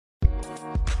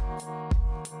Go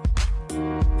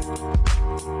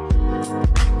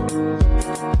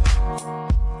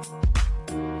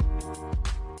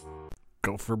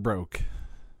for broke.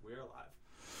 We're live.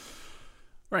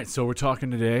 Right, so we're talking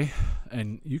today,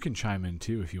 and you can chime in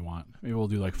too if you want. Maybe we'll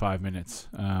do like 5 minutes.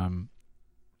 Talking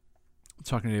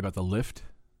today about the Lyft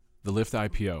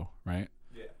IPO, right?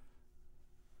 Yeah.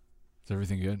 Is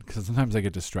everything good? Because sometimes I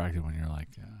get distracted when you're like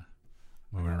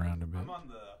moving around a bit. I'm on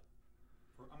the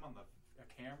camera. I'm on the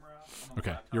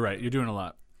Okay, laptop. you're right. You're doing a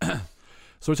lot.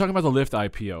 So we're talking about the Lyft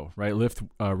IPO, right? Lyft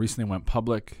recently went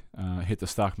public, hit the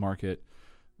stock market,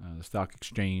 the stock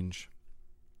exchange,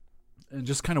 and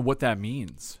just kind of what that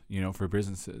means, for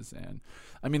businesses. And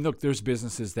I mean, look, there's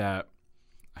businesses that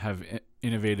have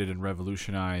innovated and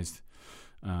revolutionized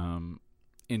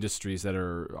industries that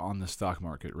are on the stock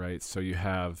market, right? So you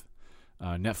have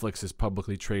Netflix is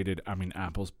publicly traded. I mean,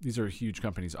 Apple's, these are huge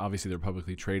companies. Obviously, they're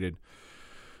publicly traded.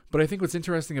 But I think what's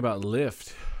interesting about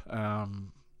Lyft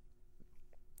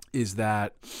is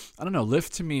that, I don't know, Lyft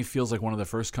to me feels like one of the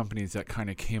first companies that kind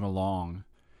of came along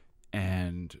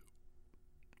and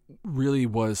really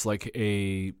was like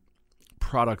a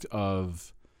product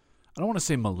of, I don't want to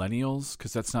say millennials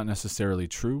because that's not necessarily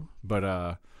true, but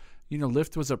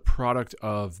Lyft was a product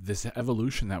of this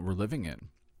evolution that we're living in,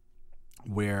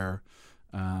 where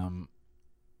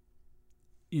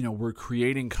we're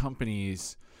creating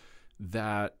companies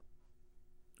that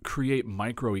create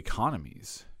micro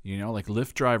economies. Like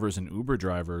Lyft drivers and Uber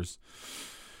drivers,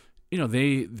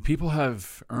 people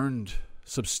have earned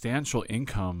substantial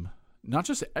income, not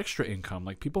just extra income.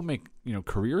 Like people make,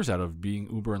 careers out of being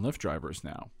Uber and Lyft drivers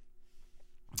now.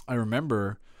 I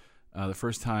remember the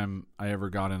first time I ever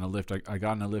got in a Lyft, I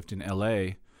got in a Lyft in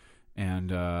LA,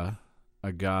 and a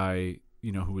guy,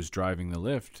 who was driving the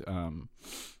Lyft,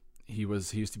 he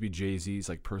used to be Jay-Z's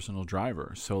like personal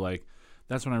driver. So like,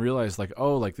 that's when I realized like,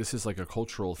 oh, like this is like a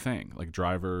cultural thing, like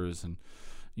drivers and,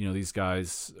 these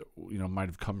guys, might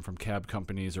have come from cab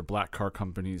companies or black car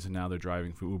companies, and now they're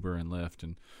driving for Uber and Lyft.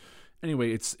 And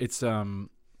anyway, it's Lyft's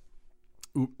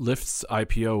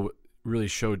IPO really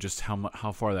showed just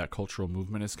how far that cultural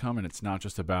movement has come. And it's not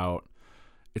just about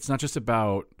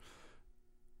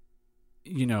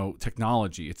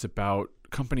technology. It's about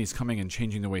companies coming and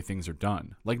changing the way things are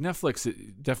done. Like Netflix,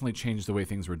 it definitely changed the way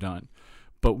things were done.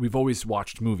 But we've always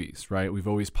watched movies, right? We've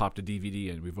always popped a DVD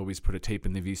in. We've always put a tape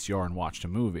in the VCR and watched a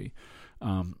movie.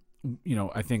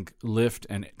 I think Lyft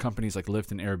and companies like Lyft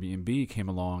and Airbnb came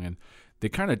along, and they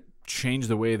kind of changed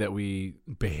the way that we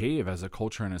behave as a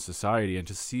culture and a society. And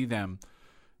to see them,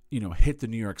 hit the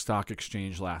New York Stock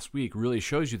Exchange last week really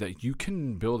shows you that you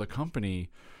can build a company,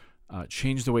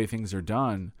 change the way things are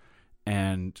done,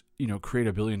 and, create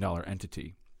 $1 billion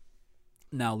entity.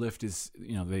 Now Lyft is,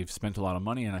 they've spent a lot of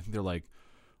money, and I think they're like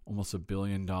almost $1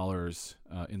 billion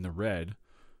in the red,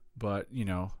 but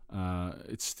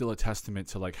it's still a testament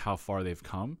to like how far they've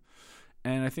come.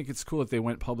 And I think it's cool that they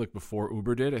went public before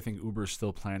Uber did. I think Uber's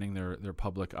still planning their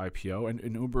public IPO,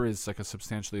 and Uber is like a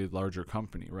substantially larger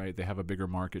company, right? They have a bigger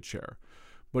market share.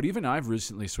 But even I've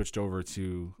recently switched over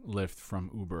to Lyft from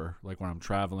Uber, like when I'm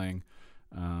traveling,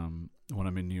 when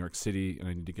I'm in New York City and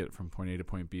I need to get from point A to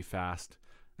point B fast.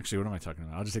 Actually, what am I talking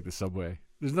about? I'll just take the subway.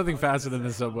 There's nothing faster than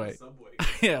the subway.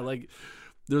 Yeah, like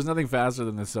there's nothing faster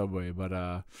than the subway.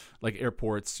 But like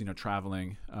airports,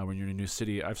 traveling when you're in a new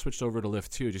city, I've switched over to Lyft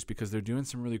too, just because they're doing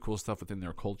some really cool stuff within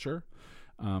their culture.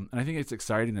 And I think it's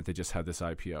exciting that they just had this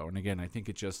IPO. And again, I think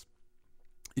it just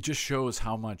shows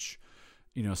how much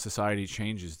society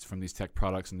changes from these tech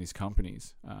products and these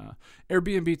companies.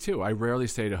 Airbnb too. I rarely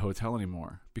stay at a hotel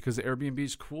anymore because the Airbnb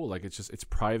is cool. Like it's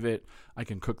private. I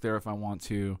can cook there if I want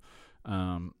to.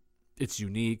 It's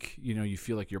unique. You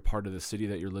feel like you're part of the city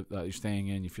that you're staying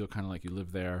in. You feel kind of like you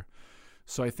live there.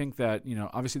 So I think that,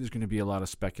 obviously there's going to be a lot of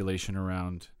speculation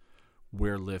around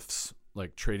where Lyft's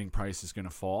like trading price is going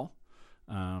to fall.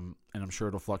 And I'm sure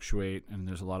it'll fluctuate, and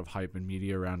there's a lot of hype and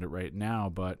media around it right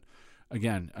now, but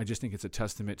again, I just think it's a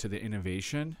testament to the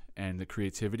innovation and the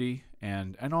creativity.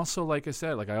 And also, like I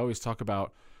said, like I always talk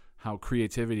about how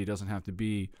creativity doesn't have to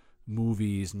be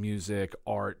movies, music,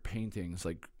 art, paintings.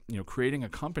 Like, creating a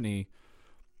company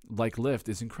like Lyft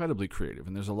is incredibly creative.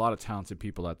 And there's a lot of talented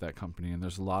people at that company, and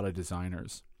there's a lot of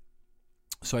designers.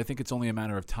 So I think it's only a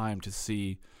matter of time to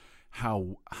see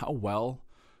how well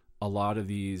a lot of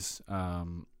these, I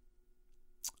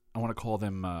want to call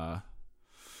them,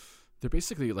 they're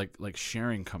basically like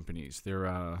sharing companies.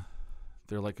 They're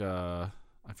like I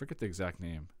forget the exact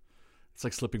name. It's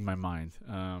like slipping my mind.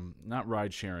 Not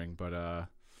ride sharing, but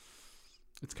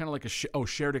it's kind of like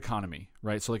shared economy,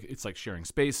 right? So like it's like sharing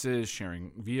spaces,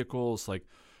 sharing vehicles. Like,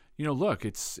 look,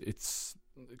 it's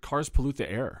cars pollute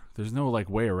the air. There's no like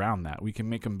way around that. We can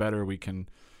make them better. We can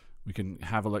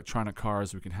have electronic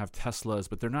cars. We can have Teslas,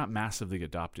 but they're not massively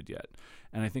adopted yet.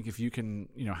 And I think if you can,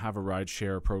 have a ride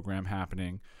share program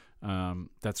happening,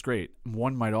 that's great.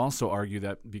 One might also argue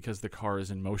that because the car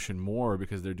is in motion more,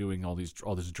 because they're doing all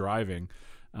this driving,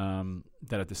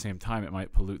 that at the same time it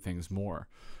might pollute things more.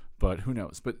 But who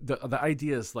knows? But the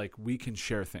idea is like we can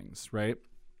share things, right?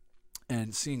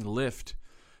 And seeing Lyft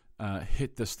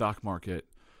hit the stock market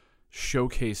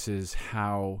showcases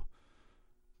how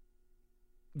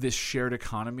this shared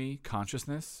economy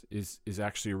consciousness is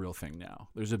actually a real thing now.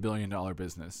 There's $1 billion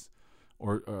business,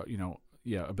 or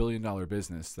 $1 billion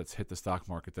business that's hit the stock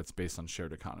market that's based on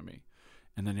shared economy,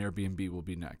 and then Airbnb will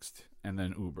be next, and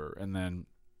then Uber, and then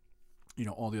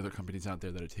all the other companies out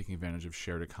there that are taking advantage of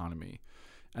shared economy.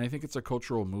 And I think it's a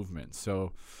cultural movement,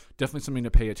 so definitely something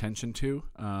to pay attention to.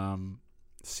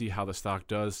 See how the stock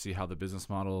does, see how the business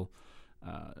model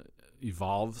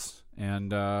evolves,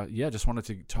 and just wanted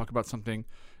to talk about something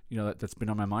that's been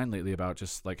on my mind lately about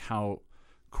just like how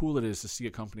cool it is to see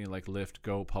a company like Lyft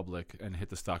go public and hit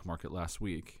the stock market last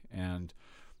week, and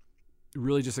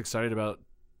really just excited about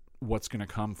what's going to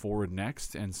come forward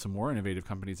next, and some more innovative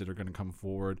companies that are going to come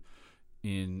forward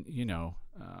in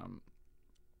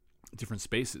different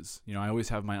spaces. I always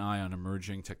have my eye on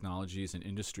emerging technologies and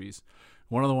industries.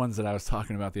 One of the ones that I was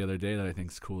talking about the other day that I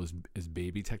think is cool is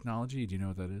baby technology. Do you know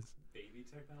what that is? Baby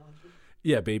technology?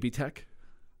 Yeah, baby tech.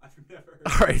 I've never heard.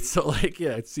 All right, so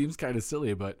it seems kind of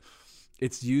silly, but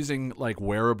it's using like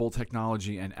wearable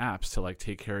technology and apps to like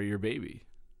take care of your baby.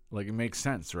 Like it makes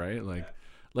sense, right? Like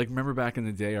remember back in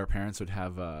the day, our parents would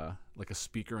have like a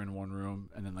speaker in one room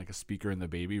and then like a speaker in the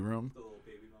baby room. The little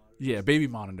baby monitor. Yeah, baby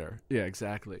monitor. Yeah,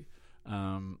 exactly.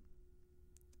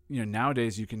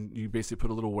 Nowadays you basically put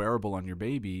a little wearable on your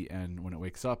baby, and when it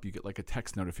wakes up, you get like a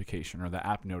text notification, or the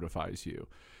app notifies you.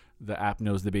 The app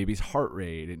knows the baby's heart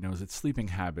rate. It knows its sleeping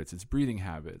habits, its breathing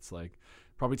habits, like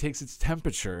probably takes its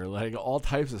temperature, like all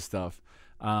types of stuff.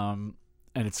 And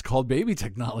it's called baby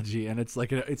technology, and it's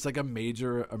like a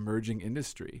major emerging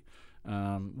industry.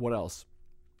 What else?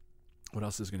 What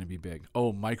else is going to be big?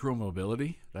 Oh,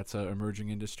 micro-mobility. That's an emerging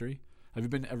industry. Have you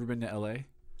ever been to LA?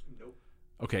 Nope.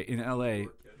 Okay, in LA,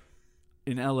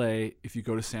 if you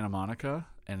go to Santa Monica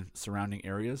and surrounding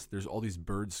areas, there's all these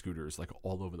bird scooters like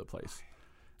all over the place.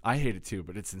 I hate it too,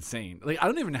 but it's insane. Like I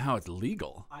don't even know how it's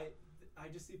legal. I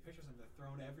just see pictures and they're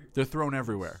thrown everywhere. They're thrown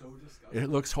everywhere. So disgusting. It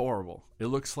looks horrible. It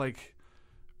looks like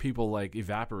people like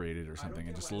evaporated or something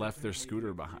and just left their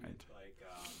scooter behind. Like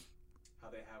how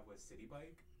they have with City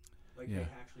Bike. Like Yeah. they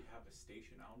actually have a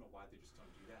station. I don't know why they just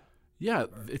don't do that. Yeah,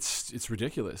 it's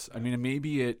ridiculous. I mean,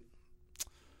 maybe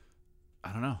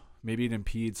I don't know. Maybe it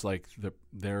impedes like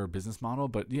their business model,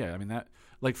 but yeah, I mean that.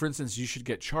 Like for instance, you should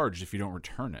get charged if you don't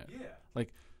return it. Yeah.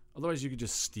 Like otherwise, you could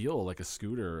just steal like a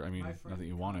scooter. I mean, not that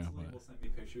you want to, Will but send me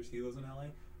pictures. He lives in LA.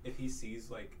 If he sees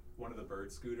like one of the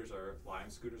bird scooters or Lime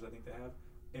scooters, I think they have.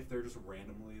 If they're just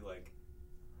randomly like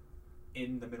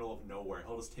in the middle of nowhere,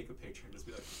 he'll just take a picture and just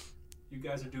be like, "You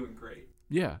guys are doing great."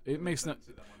 yeah, it makes no.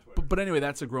 But anyway,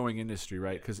 that's a growing industry,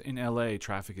 right? Because in LA,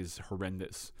 traffic is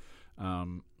horrendous.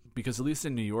 Because at least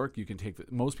in New York, you can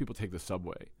most people take the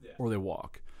subway or they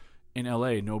walk. In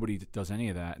LA, nobody does any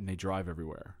of that, and they drive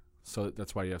everywhere. So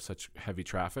that's why you have such heavy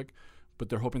traffic. But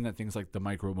they're hoping that things like the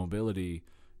micro mobility,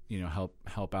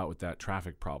 help out with that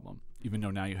traffic problem. Even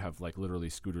though now you have like literally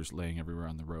scooters laying everywhere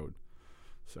on the road.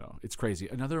 So it's crazy.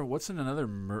 What's another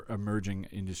emerging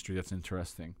industry that's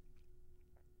interesting?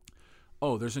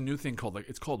 Oh, there's a new thing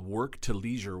it's called work to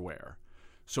leisure wear.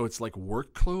 So it's like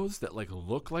work clothes that like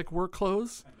look like work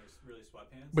clothes. And there's really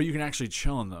sweatpants. But you can actually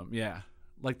chill in them, yeah.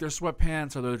 Like they're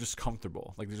sweatpants, or they're just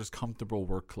comfortable. Like they're just comfortable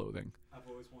work clothing. I've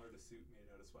always wanted a suit made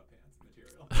out of sweatpants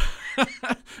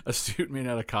material. A suit made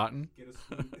out of cotton. Get a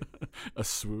swoot. A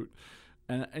swoot.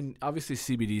 And obviously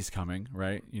CBD's coming,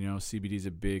 right? CBD's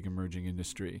a big emerging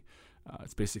industry.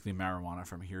 It's basically marijuana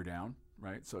from here down,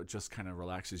 right? So it just kind of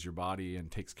relaxes your body and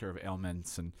takes care of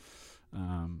ailments, and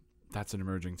that's an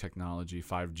emerging technology.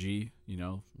 5G,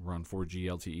 we're on 4G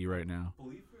LTE right now. I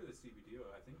believe for the CBD,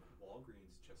 I think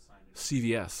Walgreens just signed it.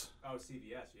 CVS. Oh,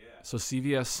 CVS, yeah. So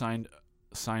CVS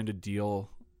signed a deal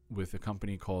with a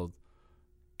company called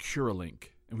Curalink,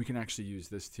 and we can actually use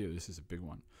this too. This is a big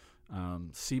one.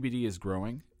 CBD is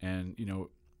growing, and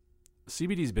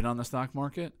CBD's been on the stock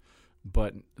market,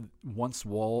 but once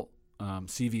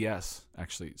CVS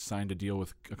actually signed a deal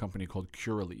with a company called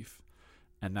Curaleaf,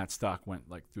 and that stock went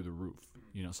like through the roof.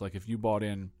 So like if you bought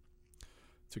in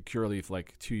to Curaleaf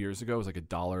like 2 years ago, it was like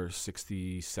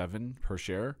 $1.67 per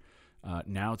share.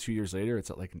 Now 2 years later, it's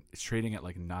trading at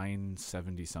like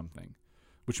 $9.70 something,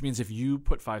 which means if you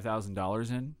put $5,000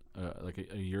 in like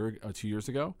a year or 2 years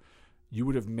ago, you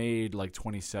would have made like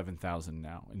 27,000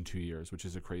 now in 2 years, which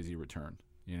is a crazy return,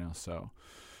 you know? So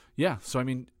yeah. So, I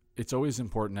mean, it's always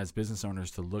important as business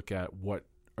owners to look at what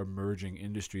emerging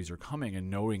industries are coming and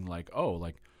knowing like, oh,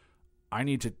 like I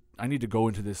need to go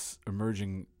into this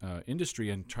emerging industry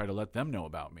and try to let them know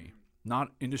about me, not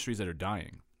industries that are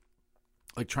dying.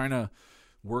 Like trying to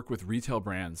work with retail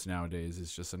brands nowadays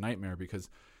is just a nightmare because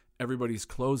everybody's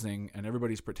closing and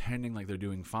everybody's pretending like they're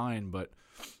doing fine, but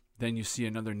then you see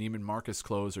another Neiman Marcus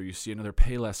close, or you see another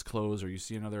Payless close, or you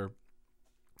see another,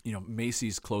 you know,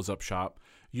 Macy's close up shop.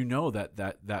 You know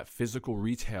that physical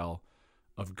retail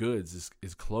of goods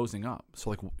is closing up.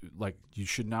 So like you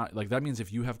should not, like, that means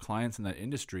if you have clients in that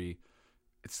industry,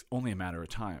 it's only a matter of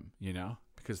time, you know,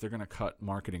 because they're going to cut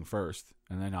marketing first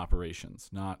and then operations,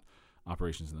 not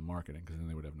operations and then marketing, because then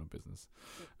they would have no business.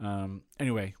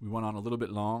 Anyway, we went on a little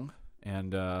bit long,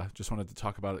 and just wanted to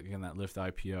talk about, again, that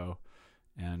Lyft IPO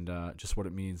and just what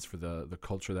it means for the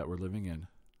culture that we're living in.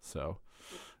 So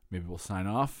maybe we'll sign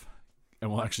off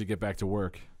and we'll actually get back to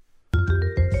work.